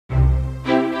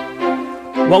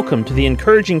Welcome to the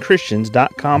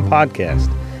encouragingchristians.com podcast.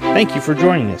 Thank you for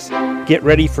joining us. Get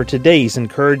ready for today's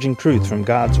encouraging truth from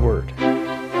God's Word.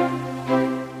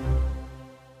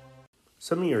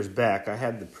 Some years back, I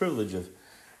had the privilege of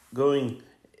going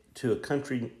to a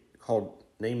country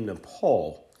named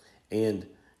Nepal and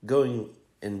going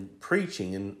and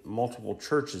preaching in multiple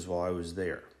churches while I was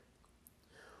there.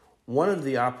 One of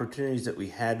the opportunities that we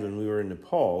had when we were in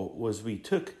Nepal was we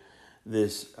took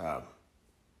this,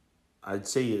 I'd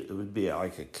say it would be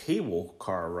like a cable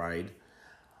car ride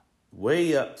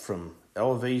way up from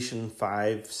elevation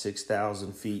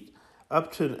 6,000 feet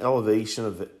up to an elevation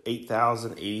of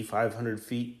 8,000, 8,500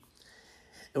 feet.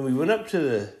 And we went up to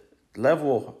the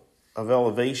level of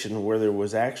elevation where there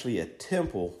was actually a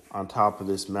temple on top of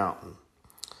this mountain.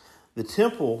 The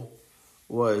temple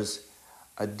was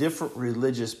a different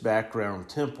religious background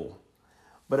temple.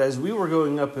 But as we were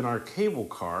going up in our cable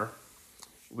car,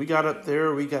 we got up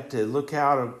there, we got to look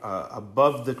out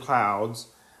above the clouds,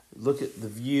 look at the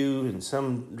view. In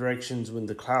some directions, when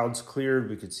the clouds cleared,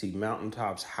 we could see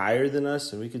mountaintops higher than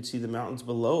us, and we could see the mountains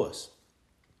below us.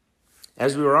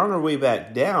 As we were on our way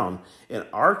back down in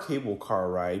our cable car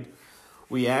ride,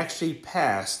 we actually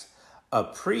passed a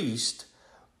priest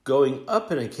going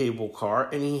up in a cable car,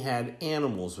 and he had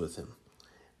animals with him.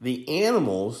 The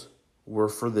animals were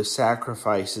for the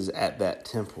sacrifices at that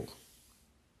temple.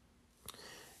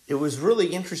 It was really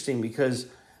interesting because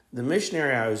the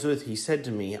missionary I was with, he said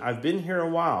to me, "I've been here a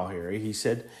while, Harry," he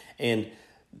said, "and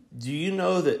do you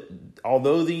know that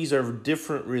although these are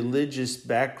different religious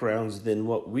backgrounds than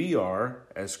what we are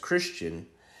as Christian,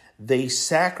 they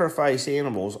sacrifice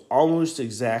animals almost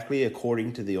exactly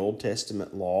according to the Old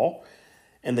Testament law,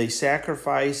 and they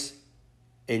sacrifice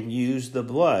and use the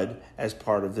blood as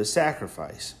part of the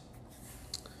sacrifice."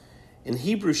 In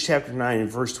Hebrews chapter 9 and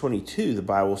verse 22, the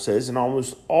Bible says, "And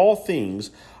almost all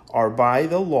things are by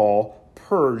the law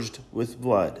purged with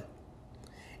blood,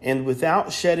 and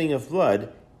without shedding of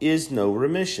blood is no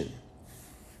remission."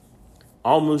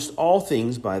 Almost all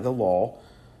things by the law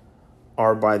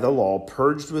are by the law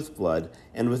purged with blood,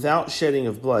 and without shedding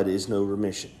of blood is no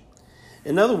remission.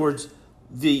 In other words,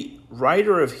 the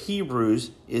writer of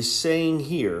Hebrews is saying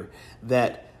here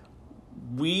that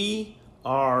we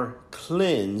are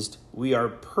cleansed, we are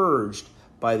purged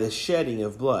by the shedding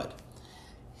of blood.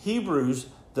 Hebrews,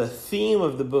 the theme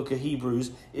of the book of Hebrews,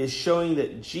 is showing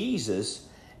that Jesus,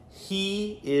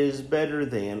 he is better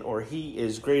than, or he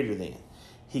is greater than.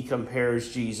 He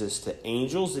compares Jesus to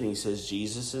angels, and he says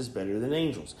Jesus is better than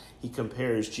angels. He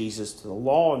compares Jesus to the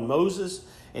law and Moses,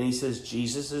 and he says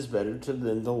Jesus is better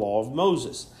than the law of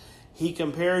Moses. He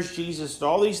compares Jesus to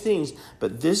all these things,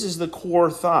 but this is the core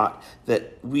thought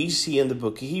that we see in the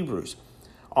book of Hebrews.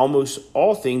 Almost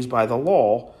all things by the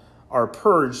law are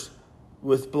purged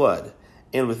with blood,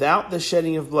 and without the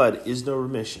shedding of blood is no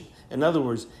remission. In other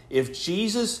words, if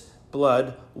Jesus'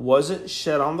 blood wasn't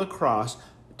shed on the cross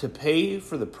to pay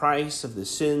for the price of the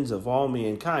sins of all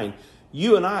mankind,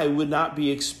 you and I would not be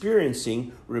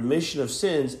experiencing remission of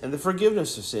sins and the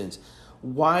forgiveness of sins.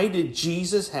 Why did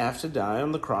Jesus have to die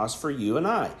on the cross for you and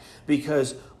I?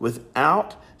 Because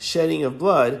without shedding of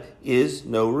blood is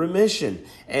no remission.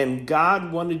 And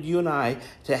God wanted you and I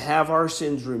to have our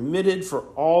sins remitted for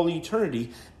all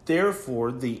eternity.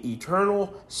 Therefore, the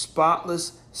eternal,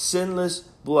 spotless, sinless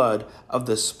blood of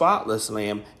the spotless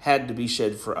Lamb had to be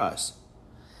shed for us.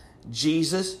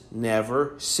 Jesus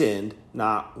never sinned,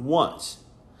 not once.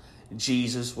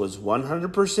 Jesus was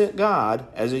 100% God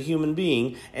as a human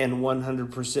being and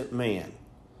 100% man.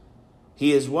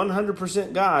 He is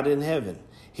 100% God in heaven.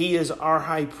 He is our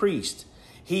high priest.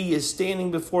 He is standing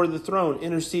before the throne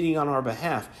interceding on our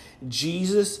behalf.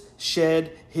 Jesus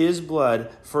shed his blood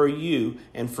for you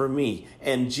and for me.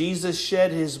 And Jesus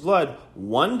shed his blood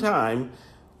one time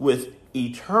with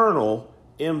eternal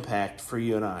impact for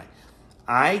you and I.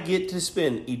 I get to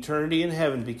spend eternity in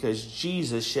heaven because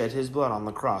Jesus shed his blood on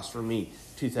the cross for me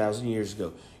 2,000 years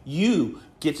ago. You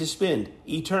get to spend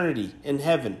eternity in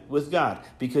heaven with God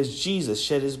because Jesus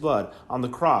shed his blood on the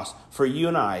cross for you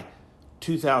and I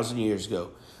 2,000 years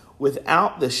ago.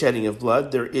 Without the shedding of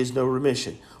blood, there is no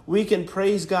remission. We can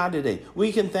praise God today.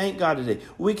 We can thank God today.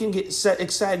 We can get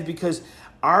excited because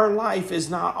our life is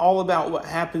not all about what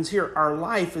happens here. Our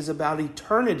life is about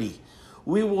eternity.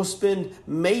 We will spend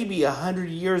maybe 100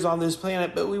 years on this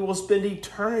planet, but we will spend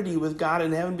eternity with God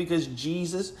in heaven because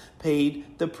Jesus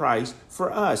paid the price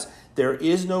for us. There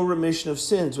is no remission of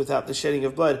sins without the shedding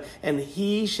of blood, and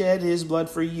he shed his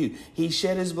blood for you. He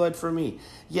shed his blood for me.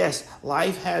 Yes,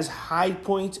 life has high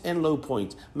points and low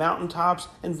points, mountaintops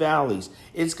and valleys.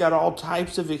 It's got all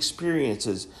types of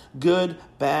experiences, good,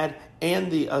 bad, and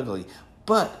the ugly.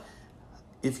 But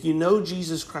if you know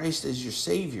Jesus Christ as your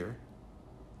Savior,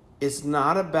 it's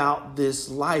not about this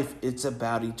life, it's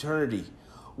about eternity.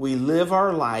 We live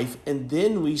our life and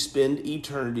then we spend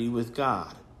eternity with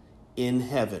God in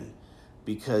heaven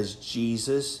because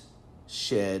Jesus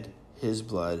shed his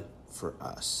blood for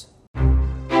us.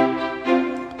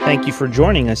 Thank you for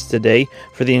joining us today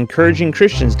for the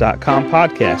EncouragingChristians.com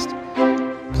podcast.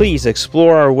 Please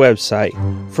explore our website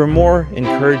for more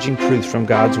encouraging truths from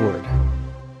God's Word.